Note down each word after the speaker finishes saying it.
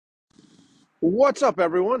What's up,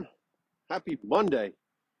 everyone? Happy Monday.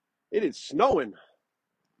 It is snowing.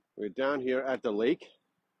 We're down here at the lake.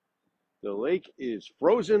 The lake is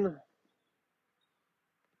frozen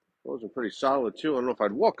pretty solid too. I don't know if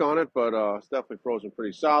I'd walk on it, but it's definitely frozen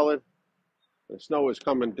pretty solid. The snow is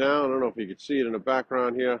coming down. I don't know if you can see it in the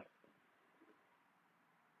background here.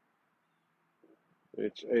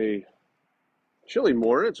 It's a chilly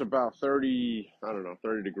morning. It's about 30, I don't know,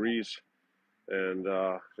 30 degrees. And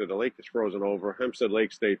so the lake is frozen over. Hempstead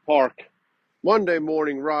Lake State Park. Monday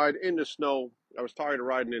morning ride in the snow. I was tired of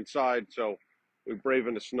riding inside, so we're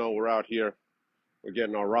braving the snow. We're out here. We're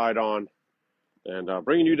getting our ride on and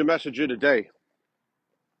bringing you the message of the day.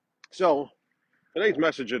 So today's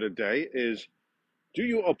message of the day is, do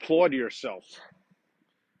you applaud yourself?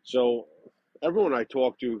 So everyone I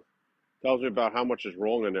talk to tells me about how much is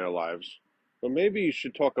wrong in their lives, but maybe you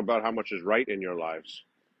should talk about how much is right in your lives.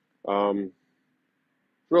 It's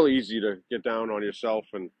really easy to get down on yourself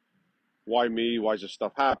and why me? Why does this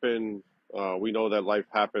stuff happen? We know that life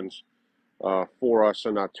happens for us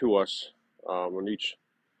and not to us. And each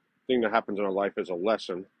thing that happens in our life is a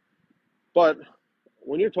lesson. But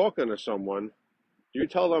when you're talking to someone, do you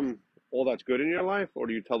tell them all that's good in your life, or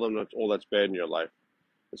do you tell them that's all that's bad in your life?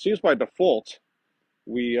 It seems by default,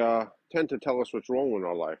 we tend to tell us what's wrong in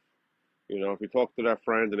our life. You know, if you talk to that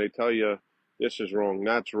friend and they tell you this is wrong,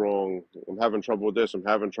 that's wrong, I'm having trouble with this, I'm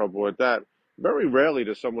having trouble with that, very rarely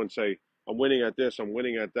does someone say, I'm winning at this, I'm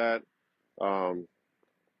winning at that. Um,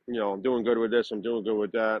 I'm doing good with this, I'm doing good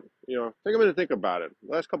with that. Take a minute to think about it.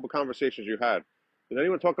 Last couple of conversations you had, did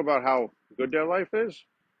anyone talk about how good their life is?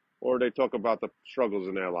 Or they talk about the struggles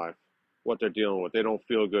in their life, what they're dealing with? They don't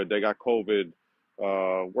feel good, they got COVID,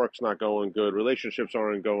 work's not going good, relationships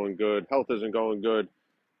aren't going good, health isn't going good.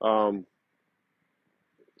 Um,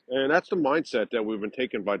 and that's the mindset that we've been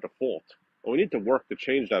taken by default. And we need to work to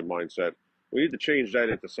change that mindset. We need to change that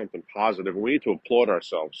into something positive, and we need to applaud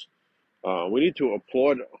ourselves. We need to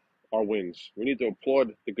applaud our wins. We need to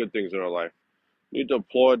applaud the good things in our life. We need to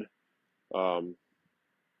applaud um,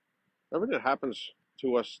 everything that happens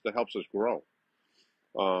to us that helps us grow.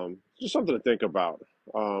 Just something to think about.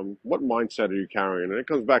 What mindset are you carrying? And it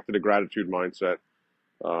comes back to the gratitude mindset.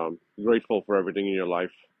 Grateful for everything in your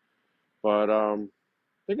life. But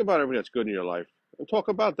think about everything that's good in your life and talk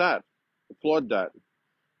about that. Applaud that.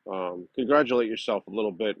 Congratulate yourself a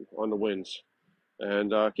little bit on the wins.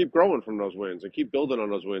 And keep growing from those wins and keep building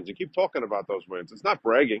on those wins and keep talking about those wins. It's not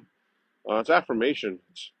bragging. It's affirmation.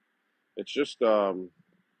 It's just I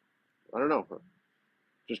don't know,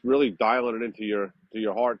 just really dialing it into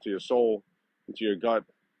your heart, to your soul, into your gut,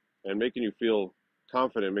 and making you feel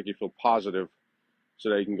confident, make you feel positive, so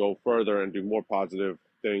that you can go further and do more positive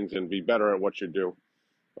things and be better at what you do.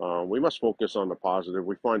 We must focus on the positive.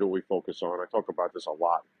 We find what we focus on. I talk about this a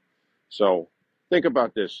lot. So think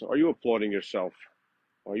about this. Are you applauding yourself?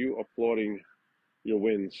 Are you applauding your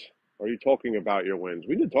wins? Are you talking about your wins?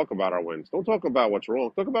 We need to talk about our wins. Don't talk about what's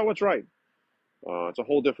wrong. Talk about what's right. It's a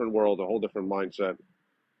whole different world, a whole different mindset,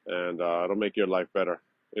 and it'll make your life better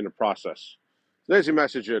in the process. Today's your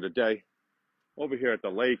message here today. Over here at the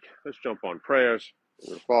lake, let's jump on prayers.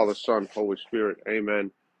 In the Father, Son, Holy Spirit,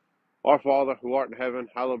 amen. Our Father, who art in heaven,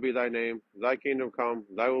 hallowed be thy name. Thy kingdom come,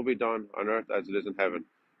 thy will be done, on earth as it is in heaven.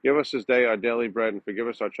 Give us this day our daily bread, and forgive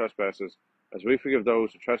us our trespasses, as we forgive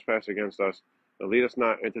those who trespass against us. And lead us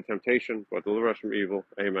not into temptation, but deliver us from evil.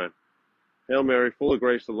 Amen. Hail Mary, full of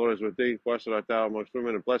grace, the Lord is with thee. Blessed art thou amongst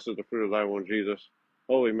women, and blessed is the fruit of thy womb, Jesus.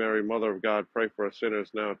 Holy Mary, Mother of God, pray for us sinners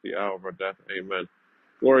now at the hour of our death. Amen.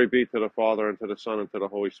 Glory be to the Father, and to the Son, and to the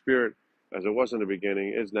Holy Spirit, as it was in the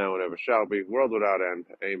beginning, is now, and ever shall be, world without end.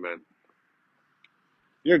 Amen.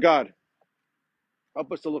 Dear God,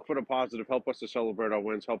 help us to look for the positive. Help us to celebrate our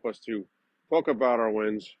wins. Help us to talk about our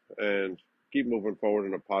wins and keep moving forward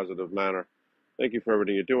in a positive manner. Thank you for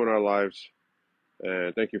everything you do in our lives.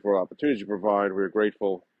 And thank you for the opportunities you provide. We're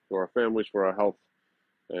grateful for our families, for our health,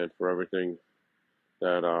 and for everything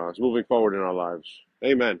that is moving forward in our lives.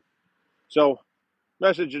 Amen. So,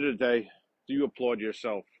 message of the day, do you applaud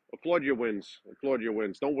yourself? Applaud your wins. Applaud your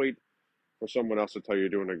wins. Don't wait for someone else to tell you you're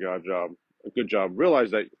doing a good job.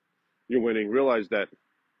 Realize that you're winning. Realize that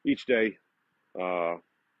each day you're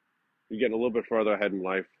getting a little bit further ahead in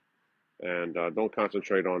life, and don't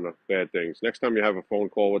concentrate on the bad things. Next time you have a phone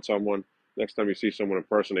call with someone, next time you see someone in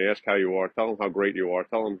person, they ask how you are, tell them how great you are,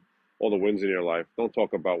 tell them all the wins in your life. Don't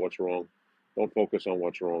talk about what's wrong. Don't focus on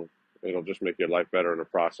what's wrong. It'll just make your life better in the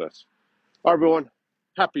process. All right, everyone.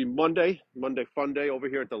 Happy Monday. Monday fun day over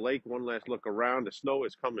here at the lake. One last look around. The snow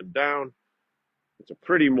is coming down. It's a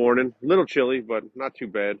pretty morning. A little chilly, but not too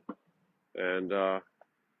bad. And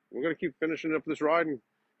we're going to keep finishing up this ride and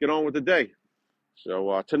get on with the day.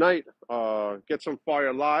 So tonight, Get Some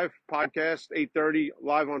Fire Live podcast, 8:30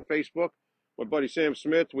 live on Facebook. My buddy Sam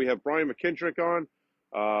Smith. We have Brian McKintrick on.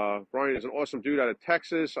 Brian is an awesome dude out of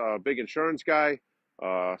Texas, big insurance guy,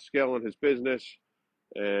 scaling his business,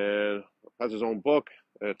 and has his own book.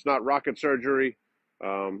 It's not rocket surgery.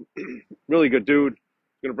 Um, really good dude.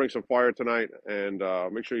 He's gonna bring some fire tonight, and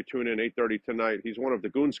make sure you tune in 8:30 tonight. He's one of the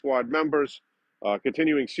Goon Squad members.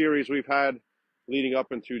 Continuing series we've had leading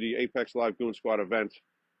up into the Apex Live Goon Squad event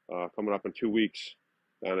coming up in 2 weeks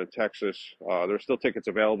down in Texas. There's still tickets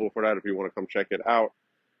available for that if you want to come check it out.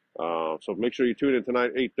 So make sure you tune in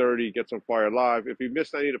tonight, 8:30, Get Some Fire Live. If you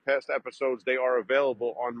missed any of the past episodes, they are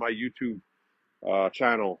available on my YouTube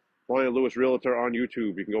channel, Brian Lewis Realtor on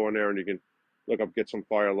YouTube. You can go in there and you can look up Get Some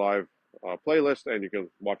Fire Live playlist, and you can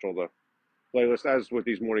watch all the playlists. As with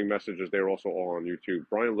these morning messages, they're also all on YouTube.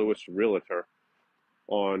 Brian Lewis Realtor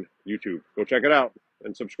on YouTube. Go check it out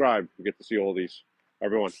and subscribe. You get to see all these.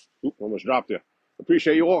 Everyone, almost dropped you.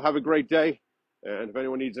 Appreciate you all. Have a great day. And if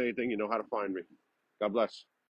anyone needs anything, you know how to find me. God bless.